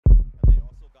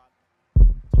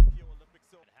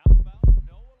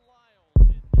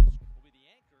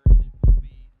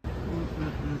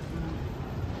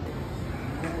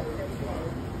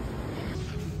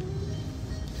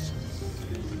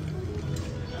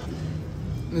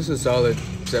This is a solid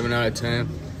 7 out of 10.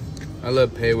 I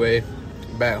love Payway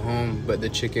back home, but the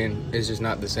chicken is just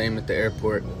not the same at the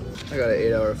airport. I got an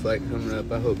 8-hour flight coming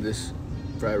up. I hope this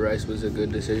fried rice was a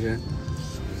good decision.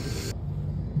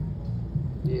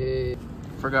 Yeah.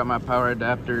 Forgot my power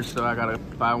adapter, so I gotta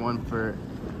buy one for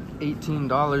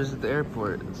 $18 at the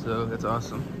airport. So that's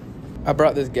awesome. I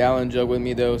brought this gallon jug with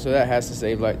me though, so that has to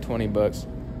save like 20 bucks.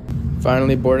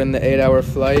 Finally boarding the 8-hour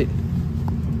flight.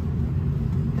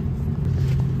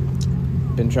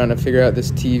 Been trying to figure out this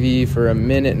TV for a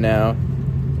minute now,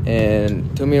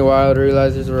 and it took me a while to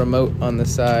realize there's a remote on the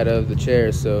side of the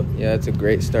chair. So yeah, it's a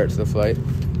great start to the flight.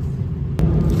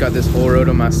 Got this whole row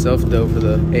to myself though for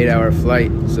the 8-hour flight,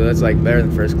 so that's like better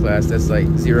than first class. That's like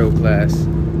 0 class.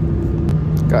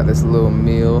 Got this little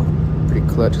meal, pretty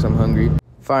clutch because I'm hungry.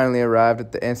 Finally arrived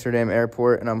at the Amsterdam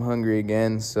airport and I'm hungry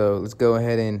again, so let's go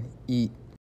ahead and eat.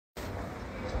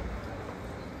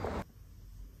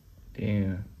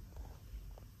 Damn.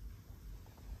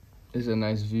 This is a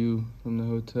nice view from the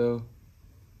hotel.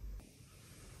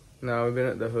 Now we've been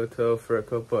at the hotel for a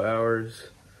couple hours.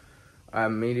 I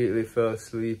immediately fell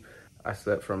asleep. I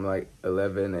slept from like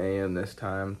 11 a.m. this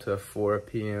time to 4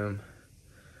 p.m.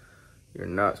 You're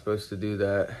not supposed to do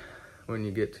that when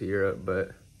you get to Europe,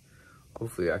 but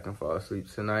hopefully I can fall asleep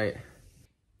tonight.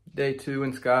 Day 2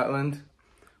 in Scotland.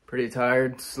 Pretty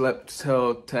tired. Slept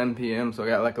till 10 p.m. so I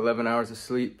got like 11 hours of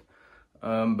sleep.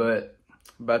 But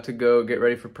about to go get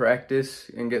ready for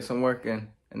practice and get some work in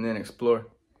and then explore.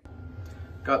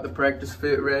 Got the practice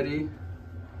fit ready.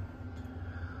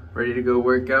 Ready to go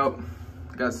work out.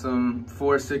 Got some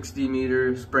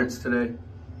 460-meter sprints today.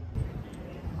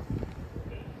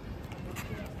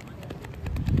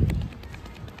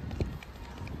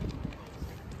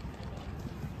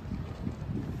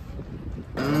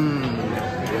 I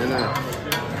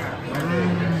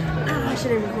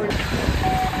should have recorded.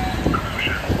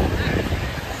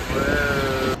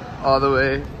 All the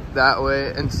way that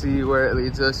way and see where it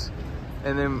leads us,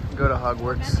 and then go to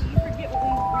Hogwarts.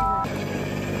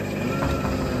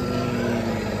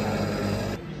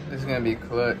 This is gonna be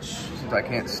clutch since I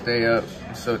can't stay up.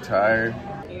 I'm so tired.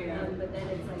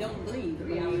 Don't breathe.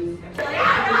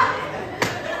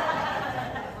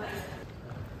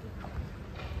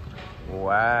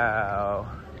 Wow.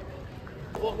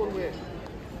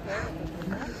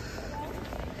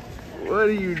 What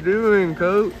are you doing,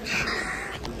 coach?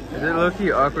 Is it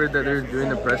low-key awkward that they're doing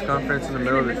the press conference in the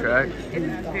middle of the track?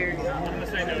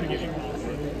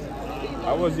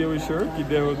 I was here with Shirky,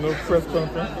 there was no press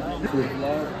conference.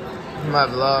 My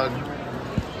vlog.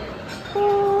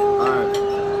 Alright.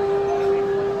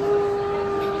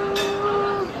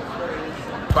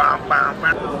 Bam, bam,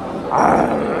 bam.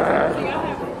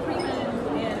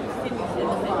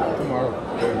 Tomorrow.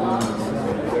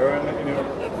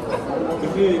 You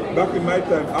see, back in my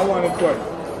time, I won it twice.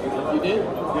 You did?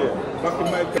 Yeah, back in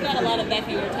my time. You got a lot of back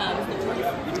in your time.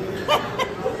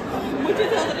 What you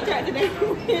told the track today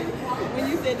when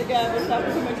you said the guy was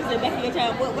talking too much, you said back in your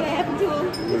time, what happened to him?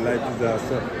 We light his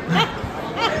ass up.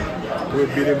 We'll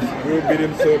beat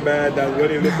him so bad that when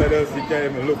he looks at us, he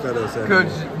can't even look at us anymore.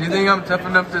 Coach, do you think I'm tough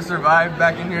enough to survive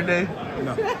back in your day?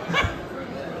 No.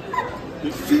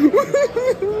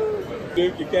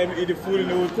 You can't eat the food in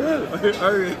the hotel. How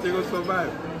are you going to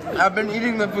survive? I've been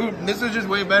eating the food. This is just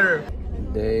way better.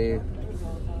 Day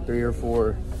 3 or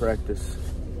 4 practice.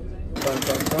 Dun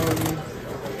dun dun.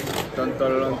 Dun dun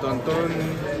dun dun dun.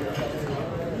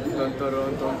 Dun dun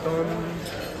dun dun dun.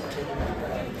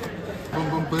 Bum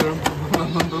bum bum bum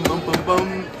bum bum bum bum.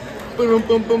 Bum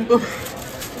bum bum bum.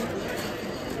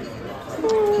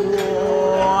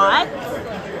 What?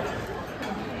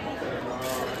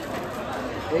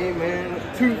 Hey man,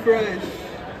 too fresh.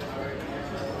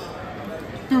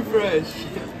 Too fresh.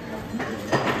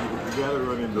 You gotta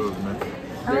run in those, man.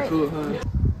 They're cool, huh?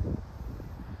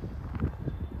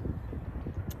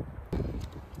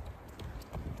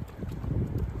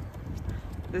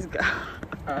 This guy.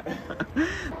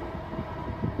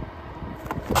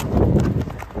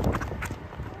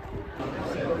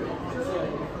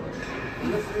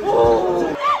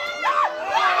 Oh.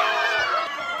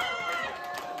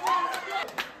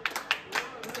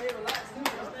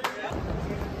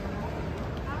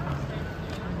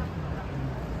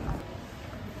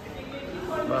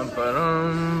 Bum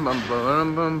ba-dum, bum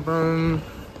ba-dum, bum bum.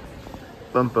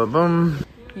 Bum ba bum.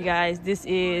 You guys, this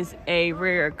is a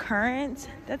rare occurrence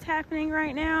that's happening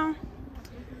right now.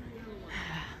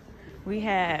 We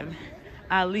have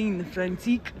Aline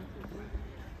Frantique,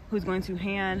 who's going to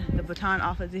hand the baton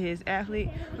off to his athlete.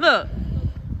 Look,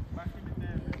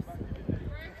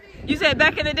 you said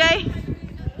back in the day?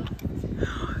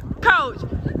 Coach,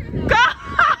 go!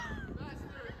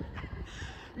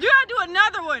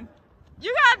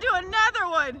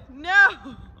 one. No.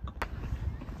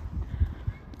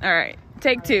 All right,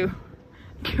 take two.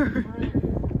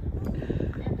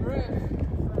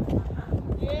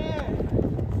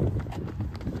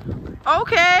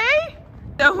 Okay.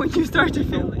 So when you start to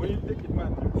feel When you take it,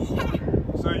 man.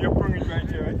 So you're putting it right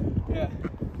here, right? Yeah.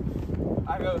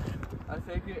 I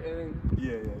take it and then.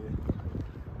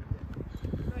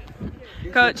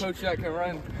 Yeah. Coach. Coach that can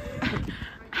run.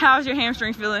 How's your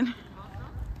hamstring feeling?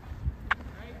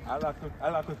 I like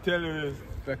to tell you this.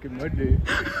 Back in my day,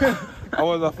 I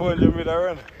was a 400-meter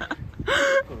runner.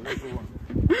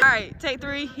 All right, take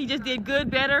three. He just did good,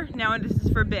 better. Now this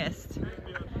is for best.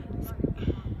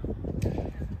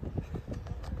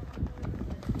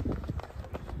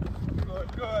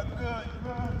 Good.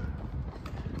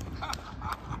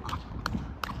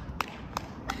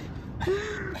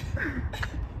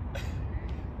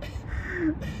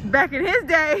 Back in his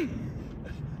day.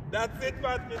 That's it,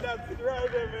 Matthew. That's it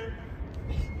right there, man.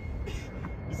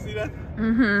 You see that?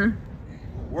 Mm-hmm.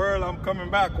 World, I'm coming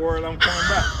back. World, I'm coming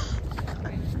back.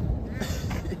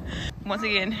 Once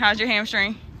again, how's your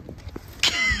hamstring?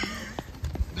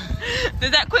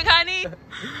 Is that quick, honey?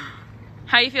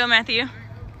 How you feel, Matthew?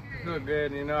 Feel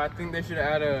good. You know, I think they should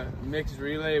add a mixed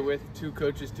relay with 2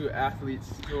 coaches, 2 athletes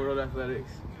to World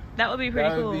Athletics. That would be pretty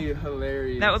cool. That would be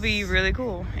hilarious. That would be really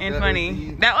cool and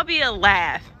funny. That would be a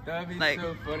laugh. That would be like,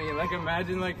 so funny. Like,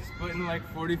 imagine like splitting like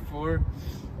 44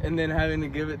 and then having to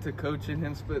give it to coach and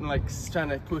him splitting like trying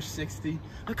to push 60.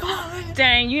 Like, come on, man.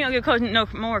 Dang, you don't give coach no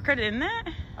more credit than that.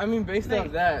 I mean, based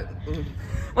off that.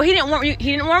 Well, he didn't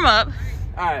warm up.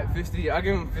 All right, 50. I'll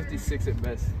give him 56 at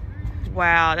best.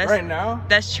 Wow, that's right now.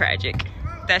 That's tragic.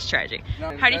 That's tragic.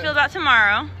 No, how do you feel about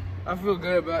tomorrow? I feel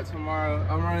good about tomorrow.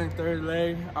 I'm running 3rd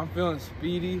leg. I'm feeling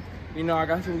speedy. You know, I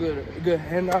got some good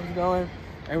handoffs going,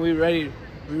 and we ready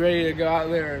to go out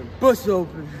there and bust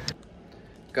open.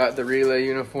 Got the relay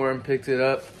uniform, picked it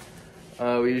up.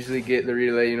 We usually get the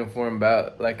relay uniform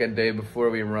about like a day before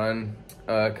we run,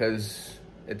 cause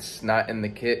it's not in the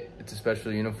kit. It's a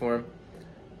special uniform,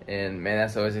 and man,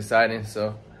 that's always exciting.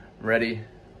 So I'm ready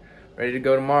to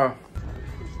go tomorrow.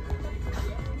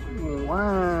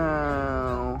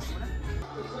 Wow.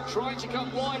 Trying to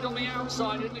come wide on the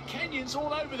outside, and the Kenyans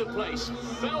all over the place.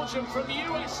 Belgium from the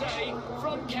USA,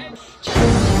 from Kenya.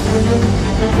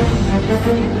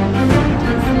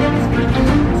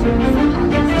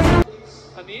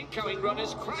 And the incoming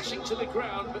runners crashing to the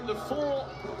ground, but the 4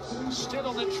 still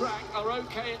on the track are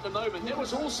okay at the moment. There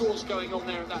was all sorts going on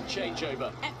there at that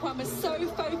changeover. Ekwam was so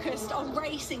focused on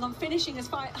racing, on finishing as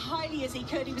highly as he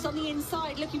could. He was on the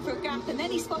inside looking for a gap, and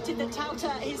then he spotted that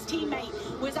Tauta, his teammate,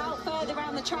 was out further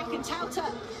around the track, and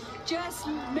Tauta just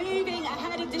moving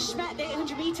ahead of De Smet, the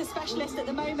 800-meter specialist at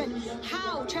the moment.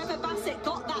 How Trevor Bassett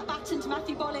got that baton to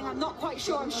Matthew Boling, I'm not quite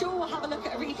sure. I'm sure we'll have a look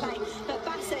at a replay, but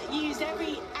Bassett used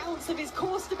every ounce of his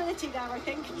core stability there, I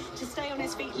think, to stay on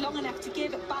his feet long enough to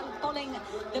give Boling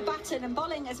the baton, and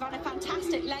Boling has run a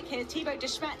fantastic leg here. Thibaut De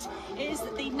Smet is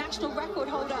the national record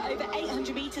holder over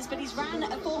 800 meters, but he's ran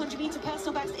a 400-meter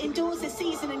personal best indoors this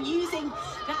season, and using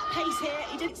that pace here,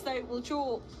 he did though will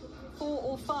draw 4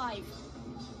 or 5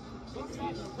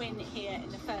 win here in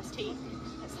the first heat.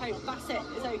 Let's hope Bassett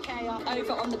is okay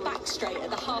over on the back straight at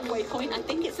the halfway point. I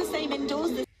think it's the same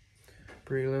indoors.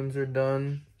 Prelims are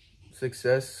done.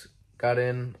 Success, got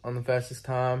in on the fastest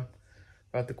time,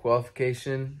 got the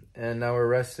qualification, and now we're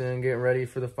resting and getting ready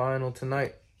for the final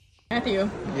tonight. Matthew.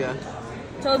 Yeah.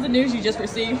 Tell us the news you just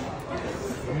received.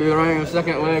 We'll be running a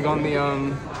 2nd leg on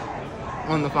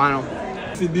the final.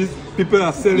 See, these people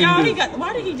are selling these.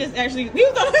 Why did he just actually... He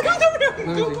was over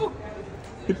there.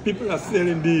 People are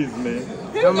selling these, man.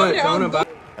 How much?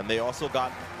 And they also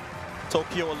got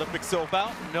Tokyo Olympic silver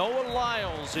out. Noah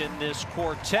Lyles in this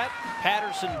quartet.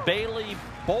 Patterson, Bailey,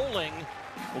 Boling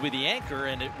will be the anchor,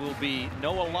 and it will be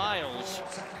Noah Lyles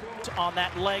on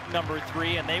that leg number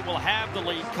 3, and they will have the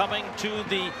lead coming to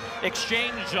the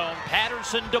exchange zone.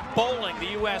 Patterson to Boling,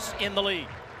 the U.S. in the lead.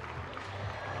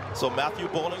 So Matthew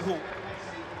Boling, who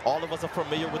all of us are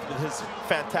familiar with his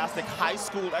fantastic high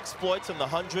school exploits in the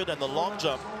 100 and the long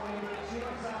jump,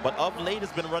 but of late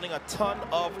has been running a ton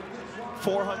of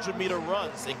 400-meter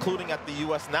runs, including at the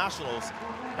U.S. Nationals.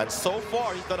 And so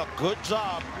far, he's done a good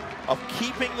job of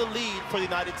keeping the lead for the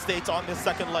United States on this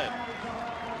 2nd leg.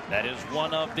 That is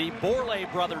one of the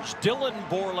Borley brothers, Dylan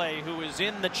Borley, who is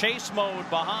in the chase mode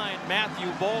behind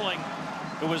Matthew Boling,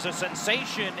 who was a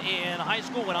sensation in high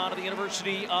school, went on to the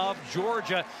University of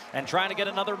Georgia, and trying to get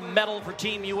another medal for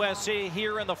Team USA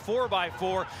here in the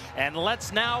 4x4. And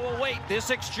let's now await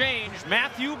this exchange.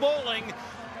 Matthew Boling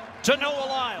to Noah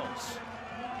Lyles.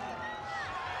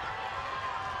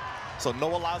 So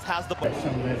Noah Lyles has the ball.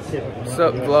 What's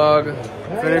up, vlog?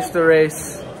 Finished the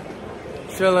race.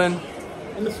 Chilling.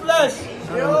 In the flesh.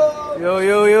 Yo,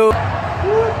 yo, yo.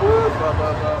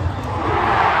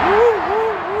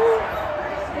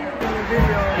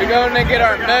 We're going to get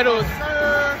our medals,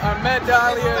 our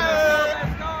medallions.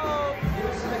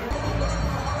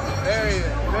 Very,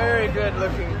 very good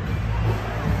looking.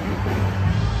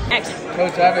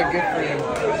 Coach, I have a gift for you.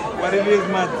 What it is,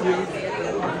 Matthew?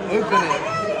 Open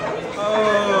it.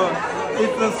 Oh,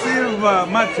 it's a silver.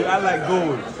 Matthew, I like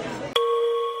gold.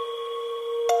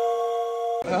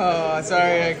 Oh,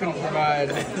 sorry, I couldn't provide.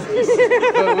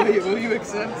 But will you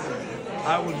accept?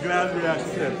 I would gladly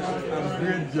accept.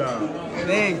 Great job.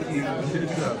 Thank you. Good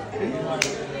job.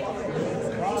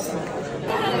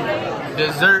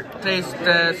 Dessert taste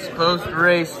test post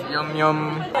race. Yum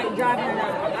yum. I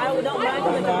don't mind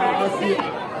with the practice.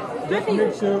 Just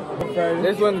make sure.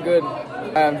 This one's good.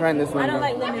 I'm trying this one. I don't now.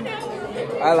 like lemon.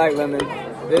 I like lemon.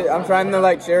 I'm trying the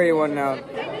like cherry one now.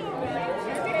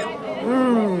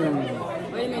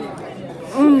 Mmm. Wait a minute.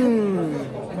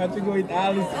 Mmm. Matthew go with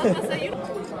Alice.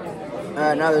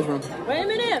 Alright, now this one. Wait a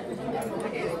minute.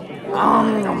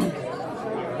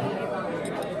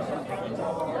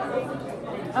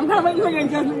 I'm kind of waiting for your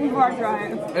judgment before I try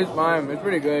it. It's fine. It's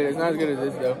pretty good. It's not as good as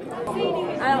this though.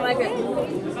 I don't like it.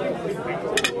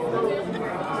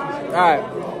 Alright,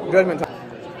 judgment time.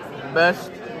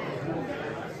 Best,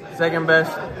 second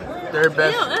best, third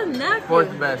best, Ew, that's nasty.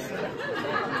 fourth best.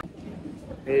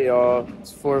 Hey y'all,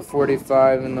 it's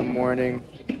 4:45 in the morning.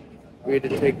 We had to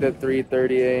take the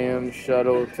 3:30 a.m.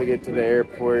 shuttle to get to the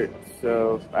airport,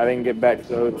 so I didn't get back to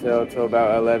the hotel till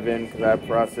about 11 because I have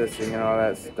processing and all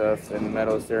that stuff and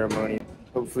medal ceremony.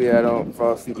 Hopefully I don't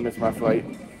fall asleep and miss my flight.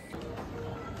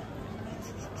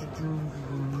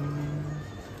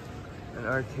 An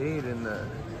arcade in the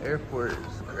airport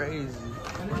is crazy.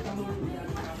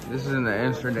 This is in the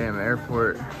Amsterdam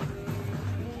airport.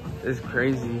 It's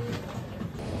crazy.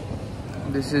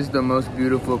 This is the most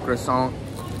beautiful croissant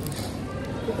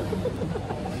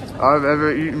I've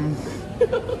ever eaten.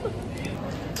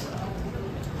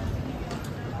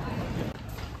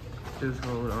 Just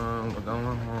hold on, we're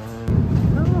going home.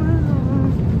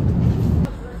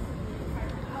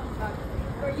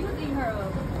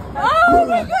 Oh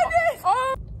my goodness!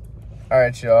 Oh.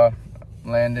 Alright y'all,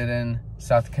 landed in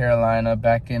South Carolina,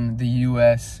 back in the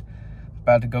US.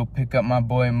 About to go pick up my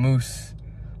boy Moose.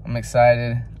 I'm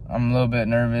excited. I'm a little bit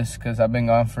nervous because I've been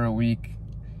gone for a week.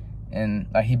 And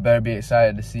like he better be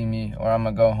excited to see me or I'm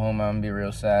gonna go home and I'm gonna be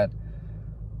real sad.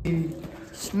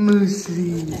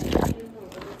 Moosey.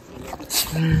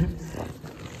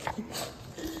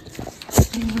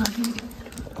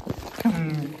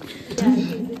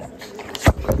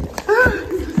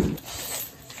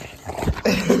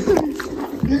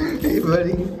 Hey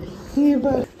buddy. Hey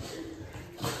buddy.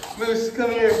 Moose,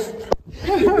 come here.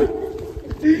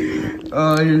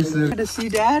 Oh, you're so good to see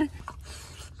Dad.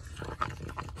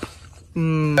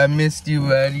 I missed you,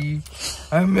 buddy.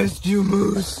 I missed you,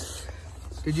 Moose.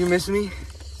 Did you miss me?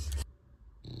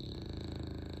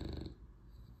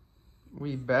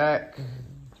 We back.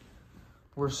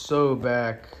 We're so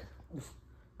back.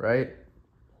 Right?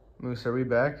 Moose, are we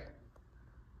back?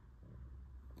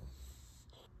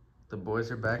 The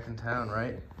boys are back in town,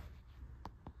 right?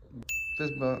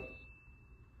 Fist bump.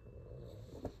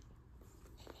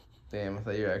 Damn, I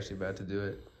thought you were actually about to do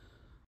it.